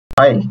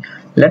Hi,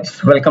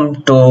 let's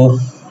welcome to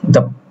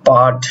the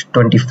part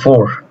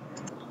 24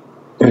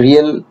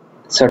 real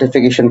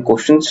certification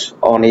questions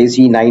on AZ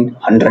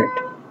 900.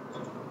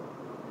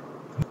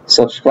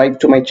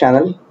 Subscribe to my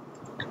channel.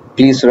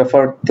 Please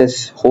refer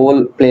this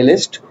whole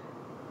playlist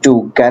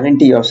to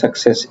guarantee your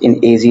success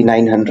in AZ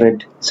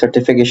 900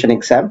 certification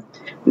exam.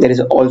 There is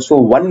also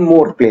one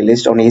more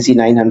playlist on AZ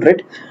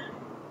 900.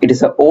 It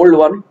is an old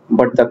one,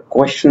 but the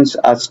questions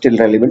are still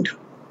relevant.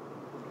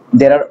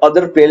 There are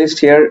other playlists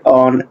here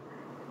on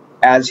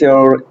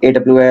Azure,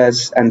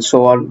 AWS, and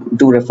so on.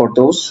 Do refer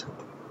those.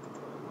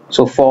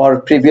 So for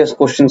previous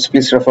questions,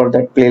 please refer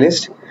that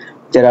playlist.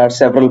 There are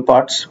several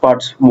parts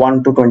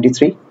 1 to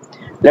 23.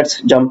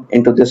 Let's jump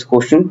into this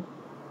question.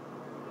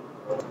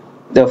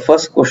 The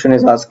first question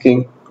is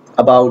asking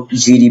about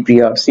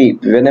GDPR. See,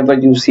 whenever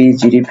you see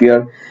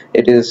GDPR,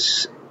 it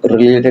is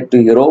related to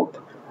Europe.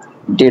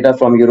 Data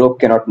from Europe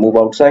cannot move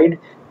outside.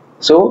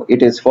 So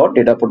it is for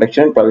data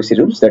protection and privacy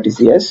rules. That is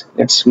yes.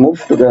 Let's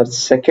move to the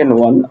second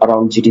one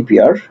around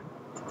GDPR.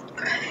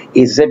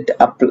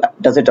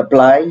 Does it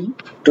apply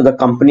to the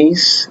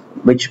companies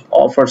which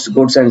offers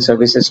goods and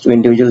services to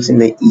individuals in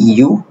the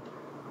EU?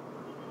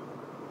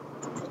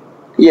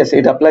 Yes,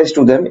 it applies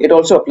to them. It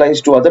also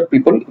applies to other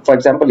people. For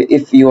example,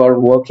 if you are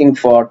working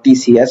for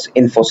TCS,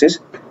 Infosys,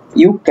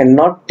 you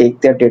cannot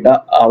take their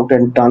data out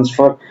and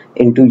transfer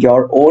into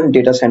your own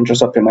data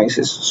centers or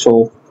premises.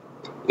 So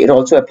it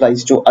also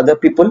applies to other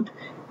people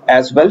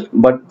as well,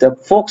 but the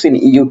folks in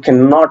EU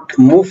cannot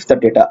move the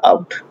data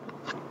out.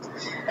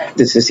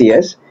 This is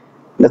yes.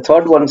 The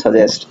third one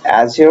suggests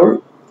Azure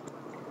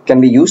can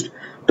be used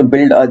to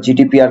build a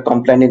GDPR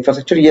compliant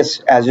infrastructure.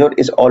 Yes, Azure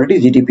is already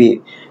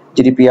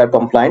GDPR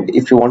compliant.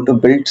 If you want to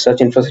build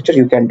such infrastructure,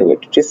 you can do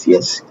it. Just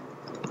yes.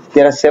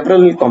 There are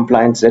several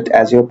compliance that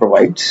Azure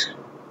provides.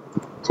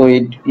 So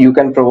you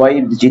can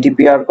provide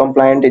GDPR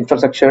compliant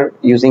infrastructure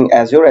using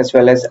Azure as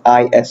well as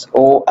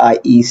ISO,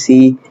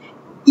 IEC,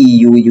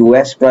 EU,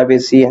 US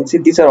privacy, and see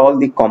these are all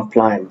the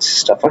compliance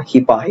stuff for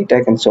HIPAA,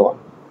 HITEC, and so on.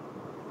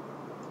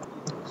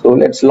 So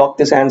let's lock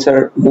this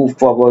answer, move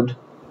forward.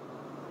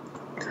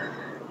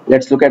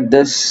 Let's look at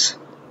this.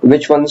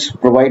 Which ones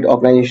provide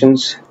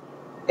organizations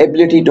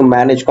ability to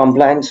manage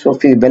compliance? So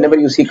whenever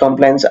you see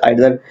compliance,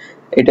 either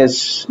it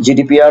is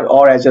GDPR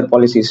or Azure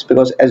policies,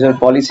 because Azure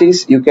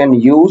policies you can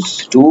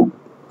use to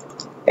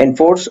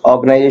enforce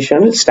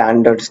organizational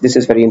standards. This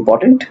is very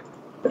important.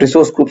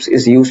 Resource groups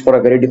is used for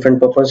a very different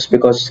purpose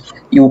because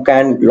you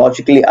can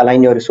logically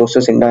align your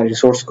resources in a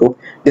resource group.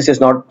 This is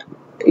not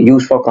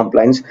used for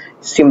compliance.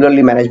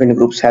 Similarly, management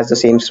groups has the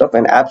same stuff,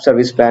 and app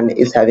service plan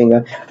is having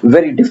a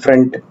very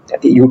different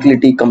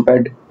utility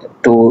compared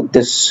to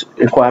this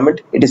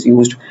requirement. It is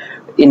used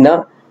in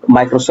a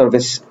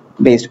microservice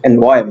based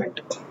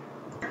environment.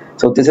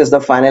 So this is the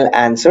final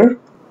answer.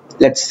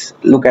 Let's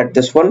look at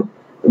this one.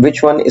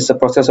 Which one is the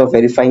process of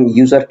verifying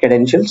user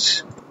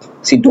credentials?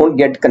 See, don't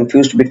get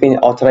confused between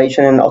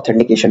authorization and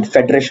authentication.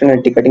 Federation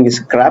and ticketing is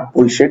crap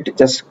bullshit.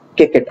 Just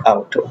kick it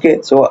out.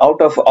 Okay, so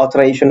out of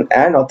authorization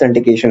and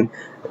authentication,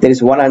 there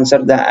is one answer.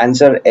 The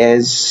answer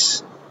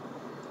is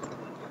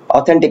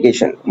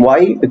authentication.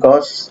 Why?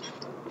 Because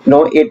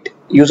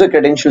user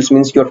credentials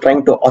means you're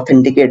trying to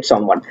authenticate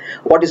someone.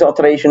 What is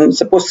authorization?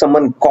 Suppose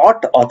someone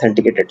got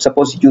authenticated.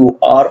 Suppose you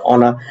are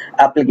on a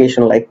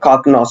application like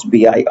Cognos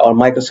BI or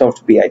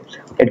Microsoft BI.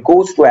 It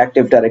goes to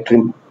Active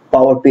Directory,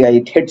 Power BI,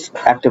 it hits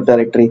Active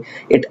Directory,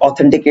 it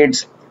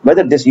authenticates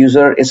whether this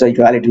user is a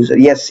valid user.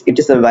 Yes, it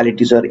is a valid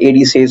user.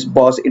 AD says,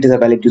 boss, it is a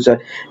valid user.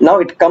 Now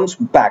it comes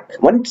back.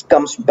 When it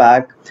comes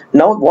back,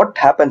 now what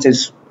happens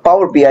is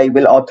Power BI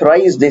will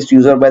authorize this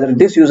user whether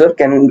this user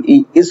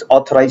is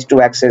authorized to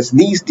access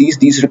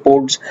these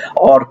reports,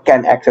 or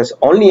can access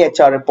only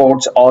HR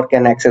reports, or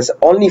can access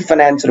only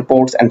finance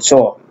reports, and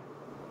so on.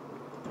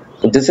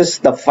 So this is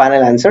the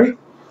final answer.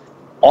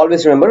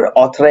 Always remember,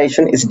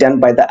 authorization is done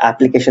by the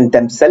application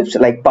themselves,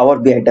 like Power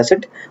BI does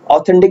it.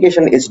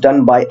 Authentication is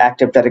done by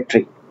Active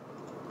Directory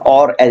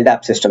or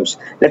LDAP systems.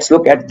 Let's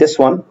look at this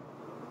one.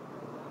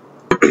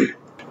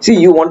 See,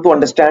 you want to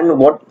understand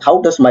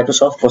how does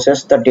Microsoft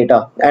process the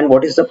data and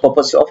what is the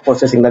purpose of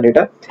processing the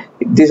data.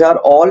 These are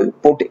all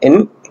put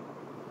in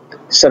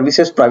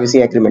services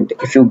privacy agreement.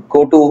 If you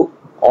go to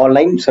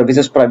online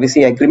services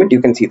privacy agreement,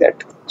 you can see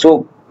that.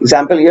 So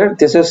example here,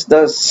 this is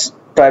the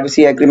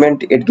privacy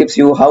agreement. It gives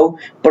you how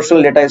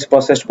personal data is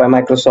processed by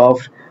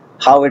Microsoft,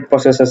 how it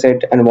processes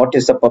it, and what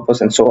is the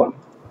purpose, and so on.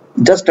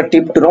 Just a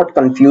tip, do not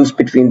confuse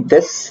between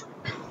this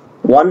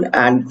one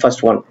and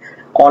first one.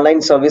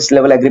 Online service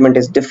level agreement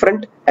is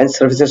different and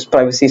services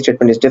privacy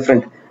statement is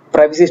different.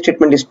 Privacy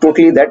statement is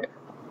totally that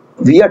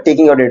we are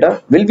taking your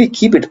data, will we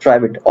keep it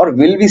private or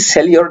will we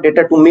sell your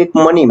data to make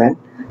money, man?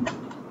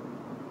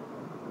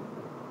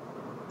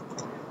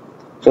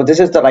 So this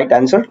is the right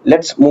answer.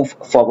 Let's move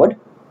forward.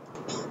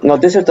 Now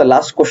this is the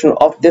last question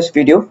of this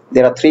video.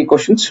 There are 3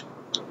 questions.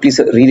 Please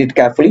read it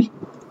carefully.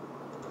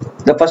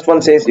 The first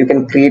one says you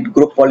can create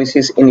group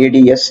policies in AD.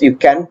 Yes, you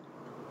can.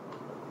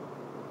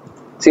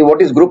 See,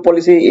 what is group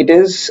policy? It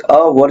is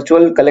a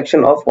virtual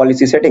collection of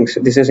policy settings.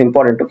 This is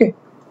important. Okay,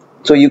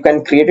 So you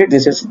can create it.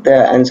 This is the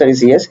answer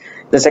is yes.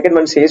 The second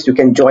one says you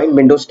can join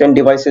Windows 10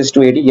 devices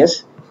to AD.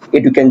 Yes,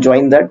 you can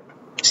join that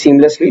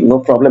seamlessly, no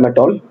problem at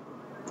all.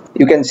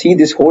 You can see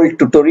this whole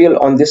tutorial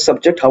on this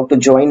subject, how to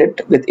join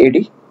it with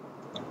AD.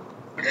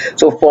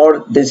 So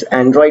for this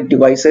Android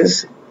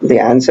devices, the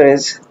answer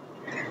is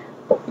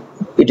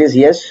it is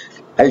yes.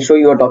 I'll show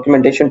you a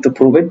documentation to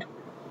prove it.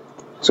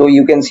 So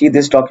you can see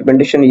this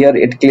documentation here.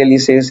 It clearly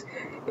says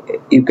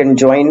you can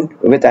join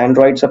with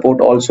Android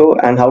support also,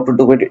 and how to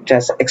do it. It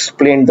has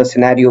explained the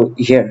scenario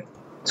here.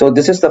 So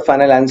this is the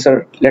final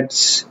answer.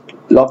 Let's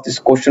lock this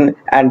question,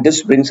 and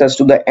this brings us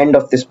to the end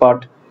of this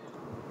part.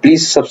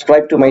 Please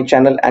subscribe to my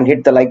channel and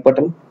hit the like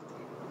button.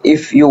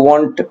 If you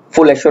want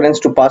full assurance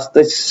to pass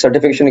this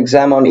certification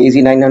exam on AZ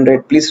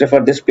 900, please refer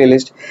this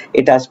playlist.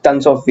 It has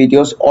tons of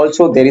videos.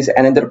 Also, there is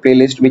another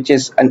playlist which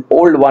is an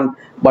old one,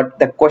 but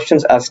the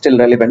questions are still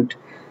relevant.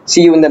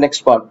 See you in the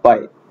next part.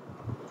 Bye.